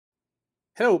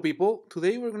Hello people,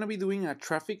 today we're going to be doing a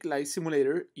traffic light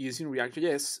simulator using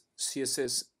React.js,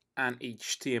 CSS, and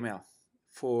HTML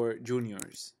for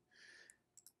juniors.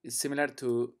 It's similar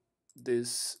to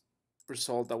this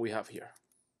result that we have here.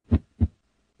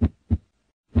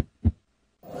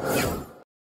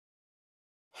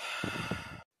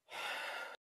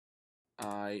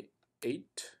 I8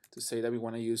 to say that we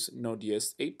want to use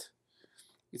Node.js 8.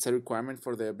 It's a requirement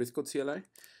for the breathcode CLI.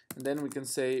 And then we can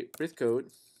say breathcode.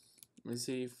 Let me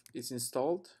see if it's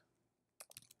installed.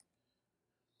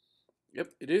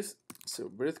 Yep, it is. So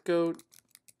breathcode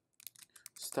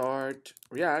start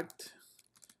React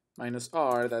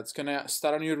 -r, that's gonna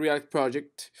start a new React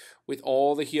project with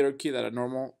all the hierarchy that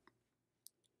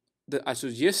a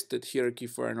suggested hierarchy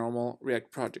for a normal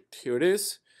React project. Here it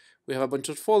is. We have a bunch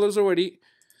of folders already.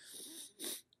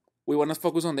 We want to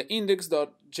focus on the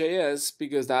index.js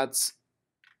because that's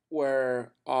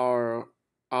where our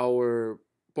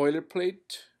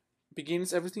boilerplate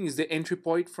begins. Everything is the entry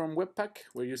point from Webpack.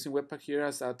 We're using Webpack here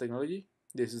as a technology.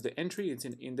 This is the entry. It's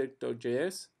in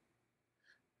index.js.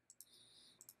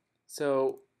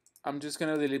 So I'm just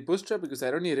gonna delete Bootstrap because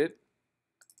I don't need it.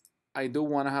 I do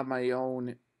want to have my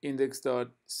own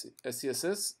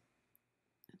index.css.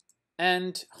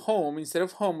 And home, instead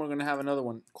of home, we're gonna have another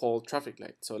one called traffic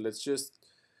light. So let's just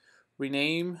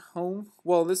rename home.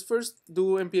 Well, let's first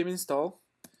do npm install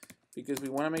because we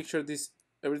want to make sure this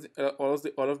everything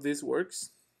all of this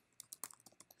works.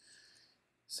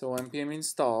 So npm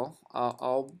install.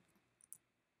 I'll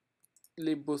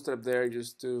leave Bootstrap there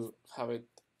just to have it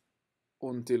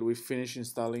until we finish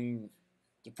installing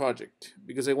the project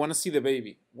because I want to see the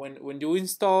baby. When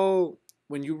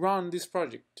you run this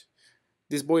project,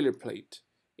 this boilerplate,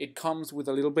 it comes with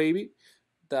a little baby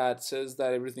that says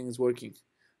that everything is working.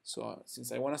 So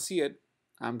since I want to see it,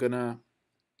 I'm gonna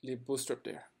leave Bootstrap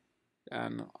there,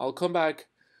 and I'll come back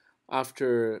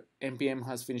after npm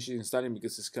has finished installing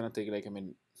because it's gonna take like a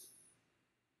minute.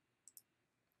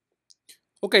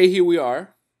 Okay, here we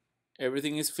are.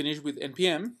 Everything is finished with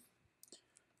npm.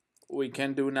 We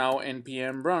can do now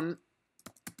npm run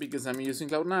because I'm using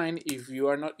Cloud9. If you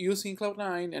are not using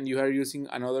Cloud9 and you are using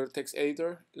another text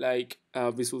editor like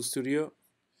Visual Studio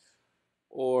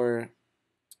or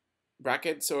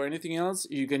brackets or anything else,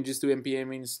 you can just do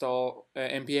npm install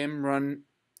npm run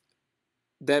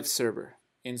dev server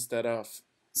instead of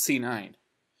c9,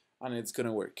 and it's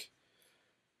gonna work.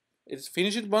 It's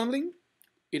finished bundling.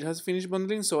 It has finished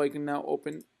bundling, so I can now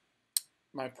open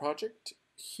my project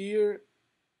here,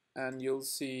 and you'll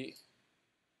see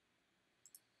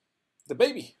the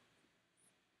baby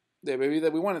that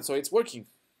we wanted. So it's working.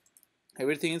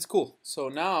 Everything is cool. So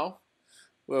now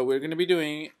what we're going to be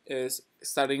doing is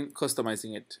starting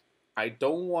customizing it. I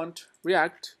don't want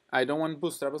React. I don't want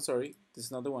Bootstrap. I'm sorry. This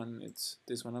is not the one. It's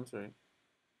this one. I'm sorry.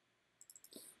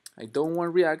 I don't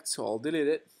want React, so I'll delete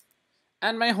it.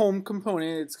 And my home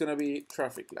component, it's going to be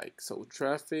traffic light. So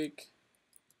traffic.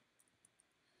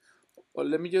 Well,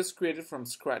 let me just create it from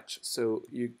scratch so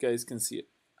you guys can see it.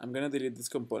 I'm going to delete this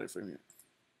component from here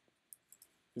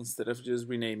instead of just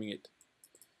renaming it.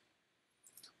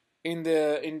 In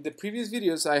the previous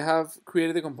videos, I have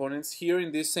created the components here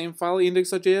in this same file,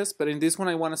 index.js, but in this one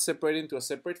I want to separate it into a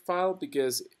separate file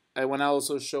because I want to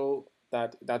also show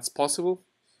that that's possible.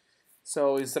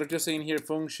 So instead of just saying here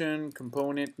function,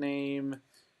 component name,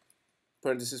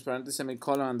 parenthesis,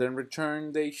 semicolon, and then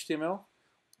return the HTML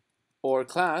or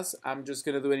class, I'm just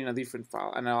going to do it in a different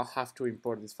file, and I'll have to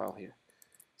import this file here.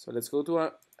 So let's go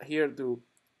to here to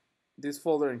this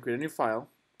folder and create a new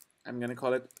file. I'm going to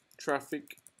call it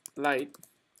traffic light.jsx,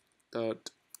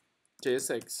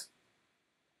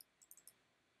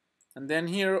 and then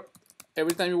here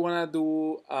every time you want to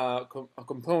do a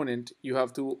component, you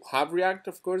have to have React,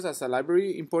 of course, as a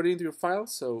library imported into your file.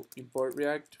 So import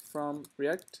React from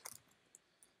React.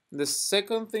 And the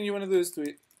second thing you want to do is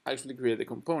to actually create the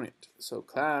component. So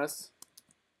class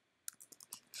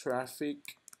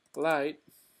traffic light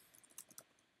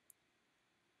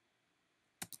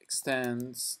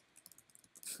extends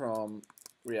from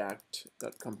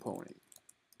React.component.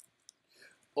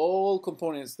 All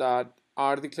components that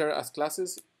are declared as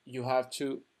classes, you have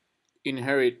to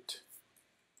inherit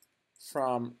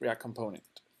from React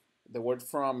component. The word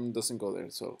from doesn't go there.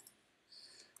 So,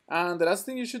 and the last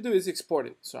thing you should do is export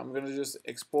it. So I'm going to just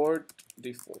export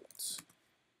defaults.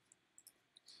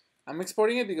 I'm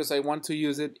exporting it because I want to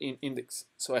use it in index.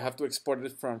 So I have to export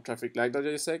it from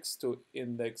traffic-light.jsx to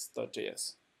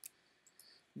index.js.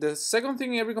 The second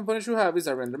thing every component should have is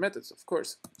a render methods, of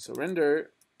course. So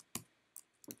render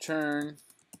return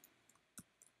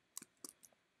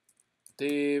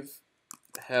div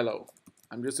hello.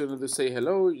 I'm just going to say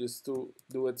hello just to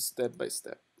do it step by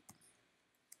step.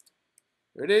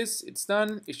 There it is. It's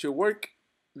done. It should work.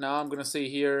 Now I'm going to say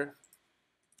here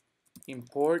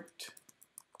import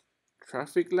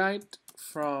traffic light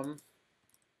from,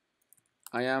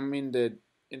 I am in the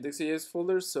index.js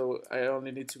folder, so I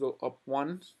only need to go up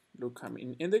one. Look, I'm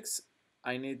in index.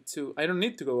 I don't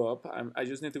need to go up. I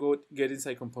just need to go get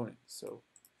inside component. So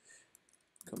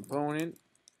component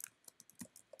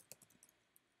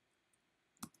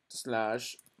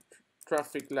slash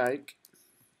traffic light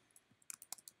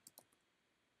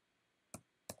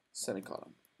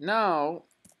semicolon. Now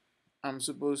I'm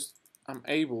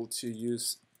able to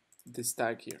use this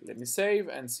tag here. Let me save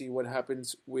and see what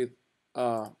happens with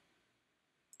my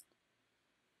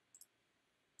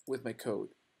code.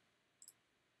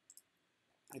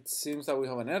 It seems that we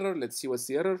have an error. Let's see what's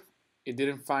the error. It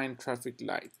didn't find traffic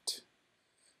light.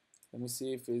 Let me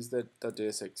see if it's the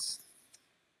 .jsx.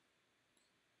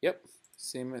 Yep,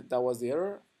 same. That was the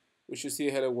error. We should see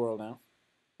a hello world now.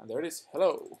 And there it is.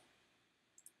 Hello.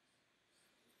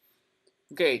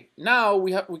 Okay, now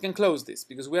we can close this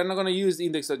because we are not going to use the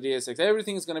index.jsx.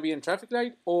 Everything is going to be in traffic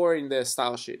light or in the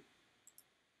style sheet.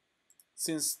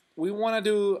 Since we want to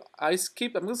do, I'm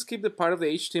going to skip the part of the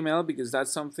HTML because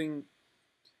that's something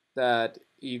that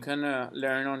you can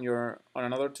learn on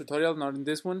another tutorial, not in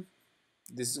this one.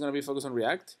 This is going to be focused on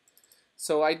React.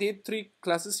 So I did 3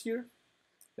 classes here.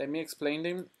 Let me explain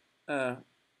them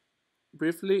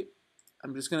briefly.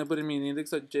 I'm just going to put them in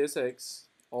index.jsx,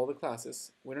 all the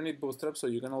classes. We don't need Bootstrap, so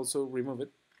you can also remove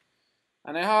it.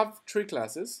 And I have 3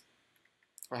 classes.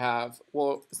 I have,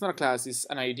 well, it's not a class, it's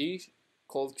an ID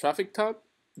called traffic top,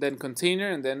 then container,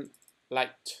 and then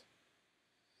light.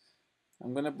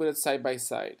 I'm going to put it side by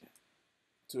side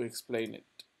to explain it.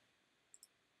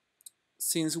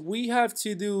 Since we have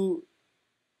to do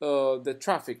the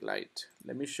traffic light,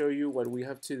 let me show you what we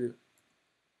have to do.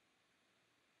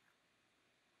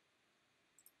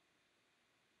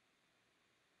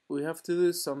 We have to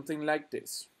do something like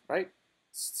this, right?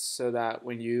 So that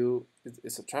when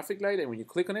it's a traffic light, and when you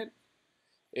click on it,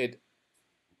 it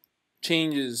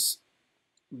changes,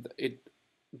 it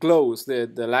glows, the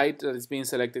light that is being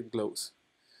selected glows.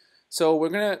 So we're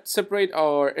gonna separate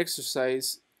our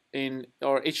exercise in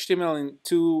our HTML in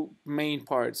 2 main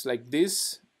parts, like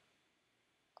this,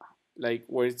 like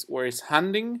where it's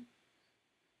hanging,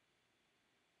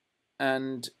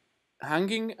 and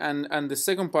the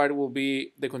second part will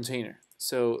be the container.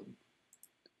 So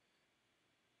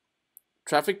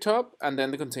traffic top and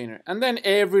then the container, and then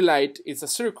every light is a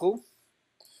circle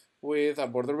with a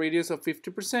border radius of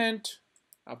 50%,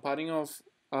 a padding of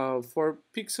 4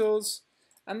 pixels,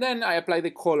 and then I apply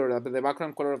the color, the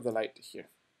background color of the light here.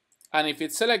 And if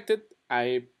it's selected,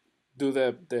 I do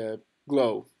the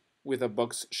glow with a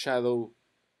box shadow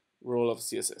role of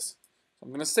CSS. So I'm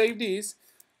going to save this,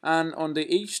 and on the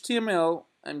HTML,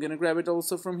 I'm going to grab it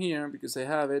also from here because I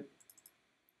have it.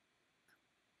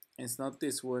 It's not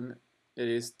this one, it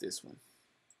is this one.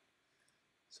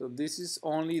 So this is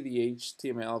only the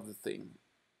HTML of the thing.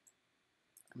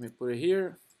 Let me put it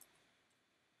here,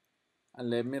 and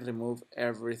let me remove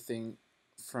everything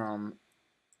from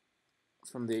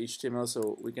the HTML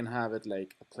so we can have it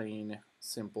like a plain,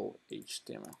 simple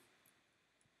HTML.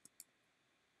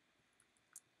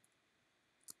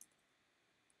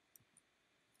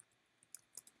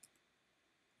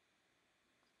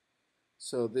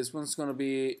 So this one's going to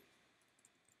be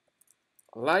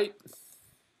a light.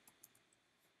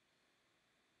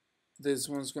 This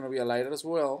one's going to be a light as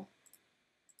well.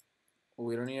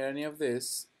 We don't need any of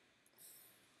this.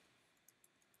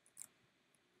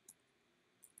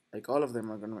 Like all of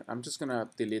them are going to, I'm just going to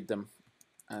delete them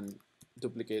and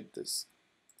duplicate this.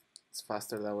 It's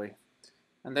faster that way.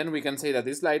 And then we can say that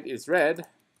this light is red,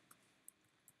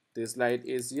 this light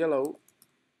is yellow,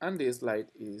 and this light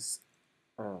is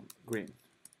green.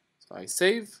 So I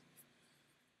save,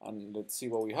 and let's see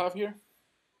what we have here.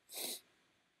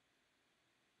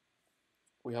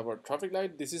 We have our traffic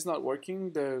light. This is not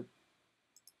working, the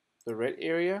red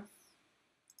area,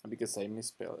 because I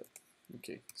misspelled it.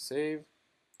 Okay, save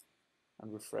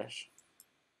and refresh.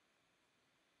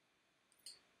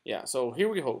 Yeah, so here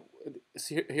we go.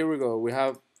 Here we go. We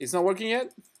have, it's not working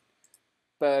yet,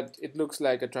 but it looks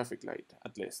like a traffic light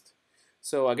at least.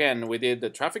 So again, we did the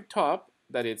traffic top,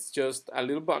 that it's just a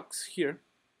little box here.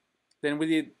 Then we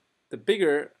did the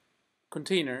bigger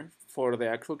container for the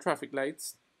actual traffic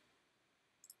lights,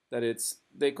 that it's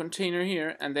the container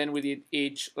here, and then we did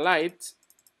each light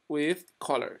with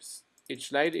colors.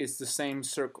 Each light is the same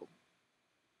circle.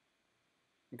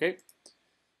 Okay,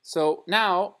 so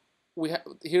now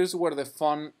here's where the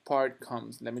fun part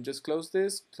comes. Let me just close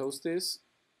this,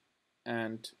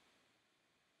 and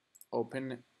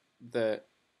open the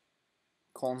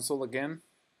console again,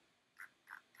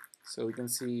 so we can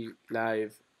see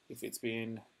live if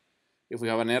we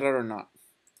have an error or not.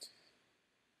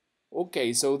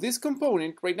 Okay, so this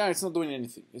component right now it's not doing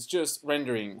anything. It's just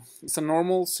rendering. It's a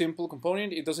normal, simple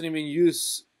component. It doesn't even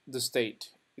use the state.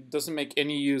 It doesn't make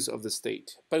any use of the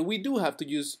state. But we do have to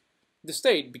use the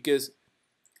state because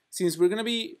since we're gonna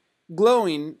be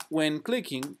glowing when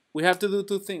clicking, we have to do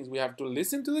two things. We have to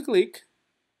listen to the click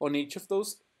on each of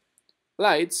those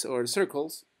lights or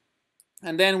circles,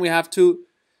 and then we have to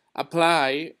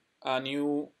apply a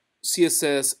new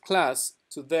CSS class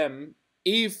to them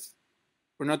if,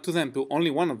 or not to them, to only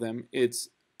one of them, it's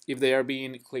if they are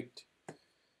being clicked.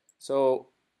 So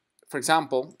for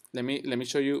example, let me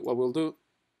show you what we'll do.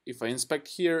 If I inspect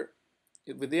here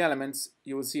with the elements,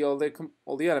 you will see all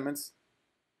the elements,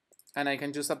 and I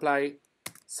can just apply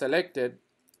selected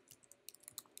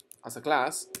as a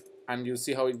class, and you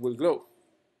see how it will glow.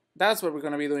 That's what we're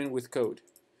going to be doing with code.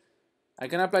 I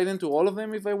can apply them to all of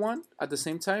them if I want at the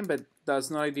same time, but that's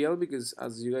not ideal because,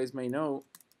 as you guys may know,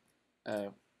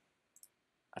 a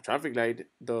traffic light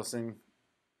doesn't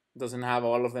have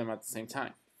all of them at the same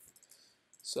time.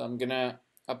 So I'm gonna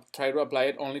try to apply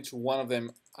it only to one of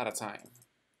them at a time.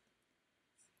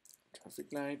 Traffic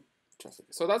light, traffic.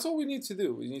 So that's all we need to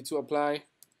do. We need to apply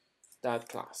that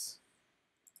class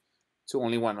to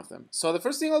only one of them. So the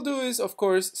first thing I'll do is, of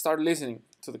course, start listening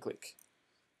to the click.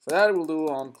 For that, we'll do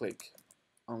onClick.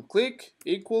 OnClick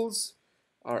equals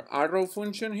our arrow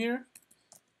function here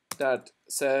that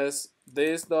says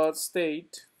this dot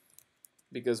state,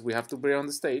 because we have to bring on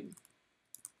the state.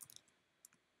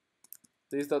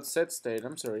 This dot set state,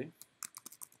 I'm sorry.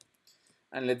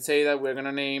 And let's say that we're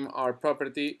gonna name our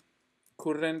property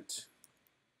current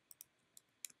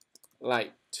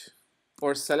light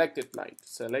or selected light,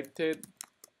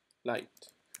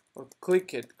 or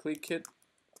click it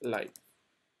light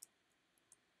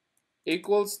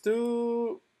equals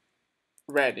to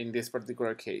red in this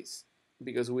particular case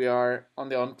because we are on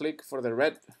the onClick for the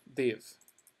red div.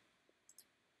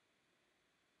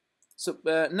 So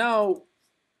now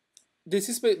this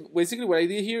is basically what I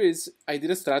did here is I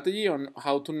did a strategy on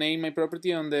how to name my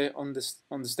property on the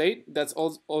state. That's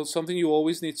all something you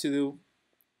always need to do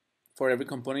for every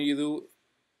component you do.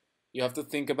 You have to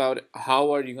think about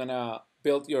how are you gonna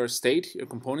build your state, your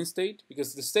component state,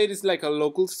 because the state is like a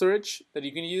local storage that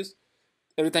you can use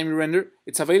every time you render.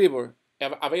 It's available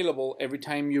every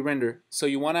time you render. So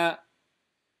you wanna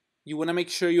make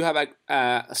sure you have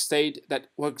a state that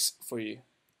works for you.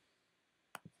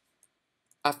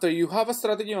 After you have a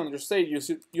strategy on your state,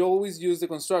 you always use the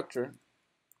constructor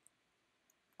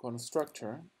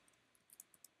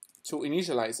to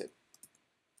initialize it.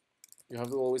 You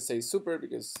have to always say super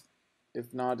because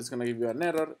if not, it's gonna give you an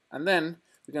error. And then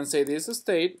we can say this is a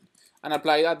state and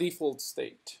apply a default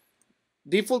state.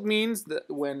 Default means that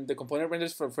when the component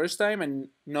renders for the first time and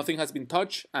nothing has been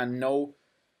touched and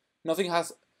nothing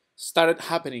has started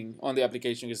happening on the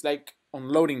application. It's like on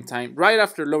loading time, right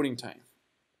after loading time.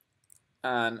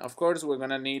 And of course, we're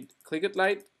gonna need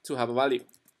clickItLight to have a value.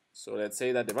 So let's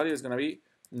say that the value is gonna be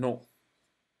no.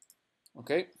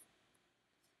 Okay.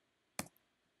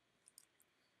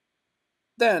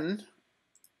 Then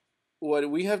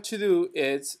what we have to do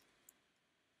is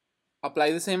apply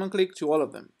the same onClick to all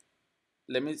of them.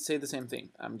 Let me say the same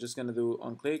thing. I'm just gonna do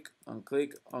onClick,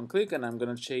 onClick, onClick, and I'm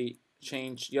gonna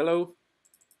change yellow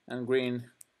and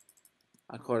green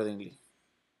accordingly.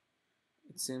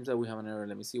 It seems that we have an error.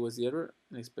 Let me see what's the error.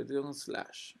 Unexpected on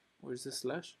slash. Where's the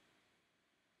slash?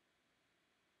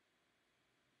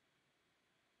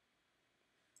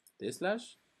 This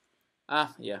slash?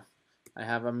 Ah, yeah. I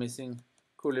have a missing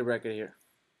curly bracket here.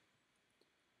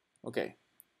 Okay.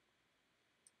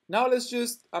 Now let's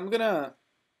just, I'm gonna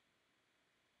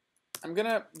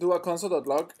do a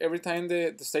console.log every time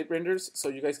the state renders so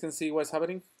you guys can see what's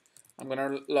happening. I'm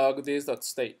gonna log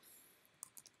this.state.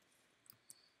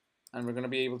 And we're gonna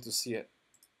be able to see it.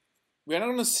 We're not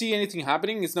gonna see anything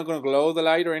happening. It's not gonna glow the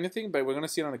light or anything, but we're gonna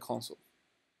see it on the console.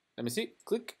 Let me see,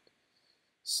 click.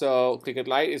 So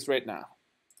clickItLight is red now.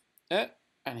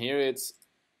 And here it's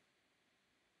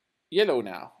yellow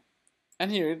now. And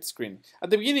here it's green. At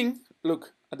the beginning,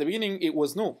 look, at the beginning it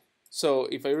was null. So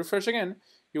if I refresh again,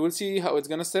 you will see how it's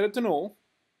gonna set it to null.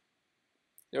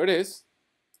 There it is.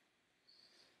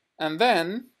 And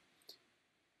then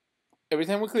every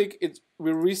time we click, it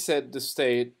will reset the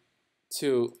state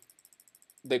to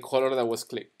the color that was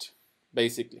clicked,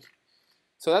 basically.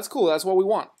 So that's cool, that's what we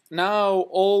want. Now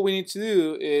all we need to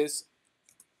do is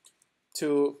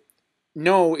to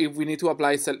know if we need to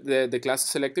apply the class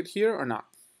selected here or not.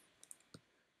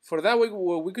 For that,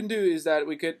 what we can do is that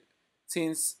we could,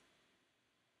 since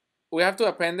we have to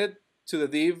append it to the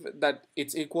div that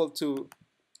it's equal to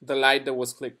the light that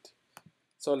was clicked.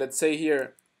 So let's say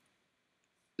here,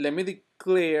 let me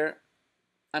declare,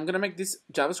 I'm gonna make these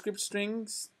JavaScript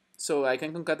strings so I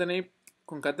can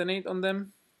concatenate on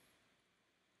them.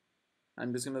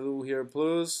 I'm just gonna do here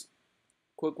plus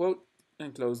quote quote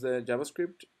and close the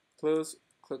JavaScript, plus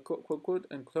quote quote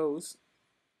and close,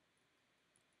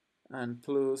 and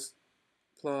plus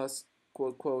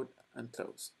quote quote and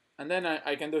close. And then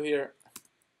I can do here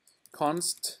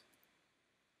const,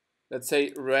 let's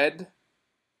say red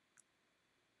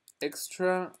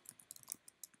extra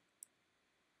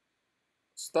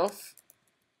stuff.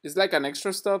 It's like an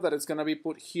extra stuff that is gonna be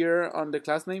put here on the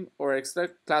class name, or extra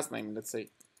class name, let's say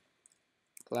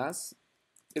class.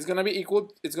 It's gonna be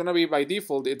equal, it's gonna be by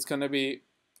default, it's gonna be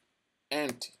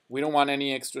empty. We don't want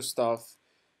any extra stuff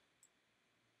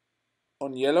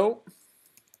on yellow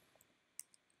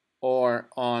or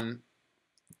on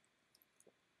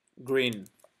green.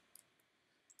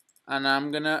 And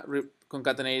I'm gonna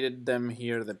concatenate them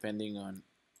here depending on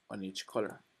each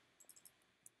color.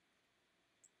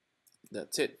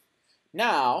 That's it.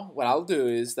 Now what I'll do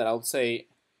is that I'll say,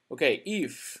 okay,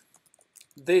 if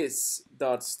this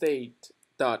dot state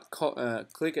dot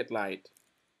click it light,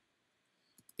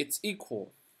 it's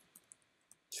equal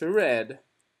to red.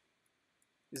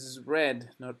 This is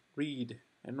red, not read.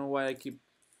 I don't know why I keep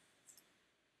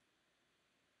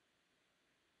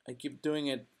doing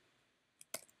it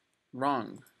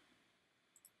wrong.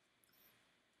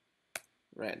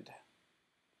 Red.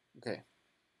 Okay.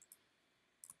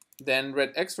 Then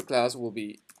red extra class will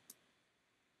be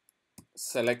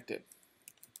selected,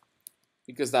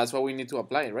 because that's what we need to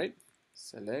apply, right?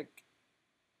 Select.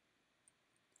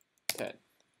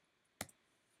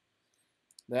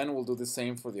 Then we'll do the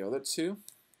same for the other two,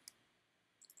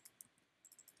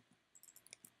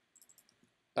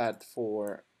 but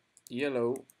for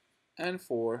yellow and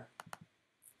for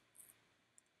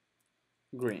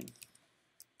green.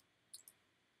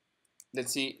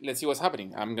 Let's see what's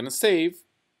happening. I'm gonna save.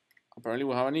 Apparently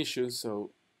we'll have an issue,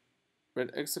 so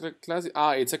red extra class,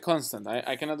 it's a constant.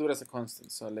 I cannot do it as a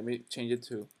constant, so let me change it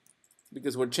to,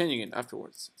 because we're changing it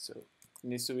afterwards, so it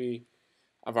needs to be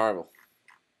a variable.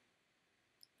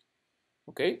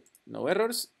 Okay, no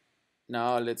errors.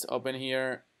 Now let's open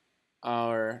here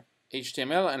our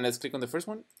HTML and let's click on the first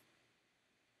one.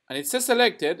 And it says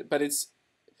selected, but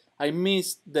I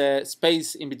missed the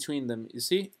space in between them. You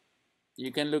see?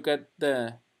 You can look at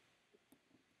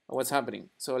what's happening.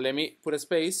 So let me put a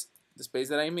space, the space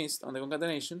that I missed on the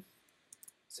concatenation.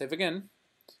 Save again.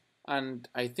 And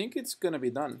I think it's gonna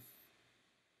be done.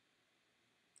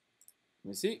 Let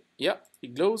me see. Yeah,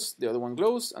 it glows, the other one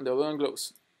glows, and the other one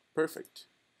glows. Perfect.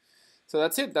 So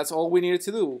that's it. That's all we needed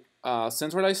to do.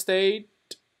 Centralized state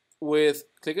with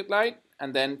click it light,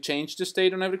 and then change the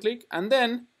state on every click, and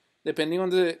then depending on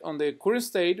the current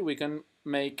state, we can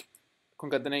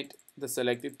concatenate the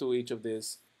selected to each of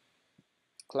these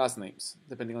class names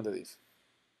depending on the div.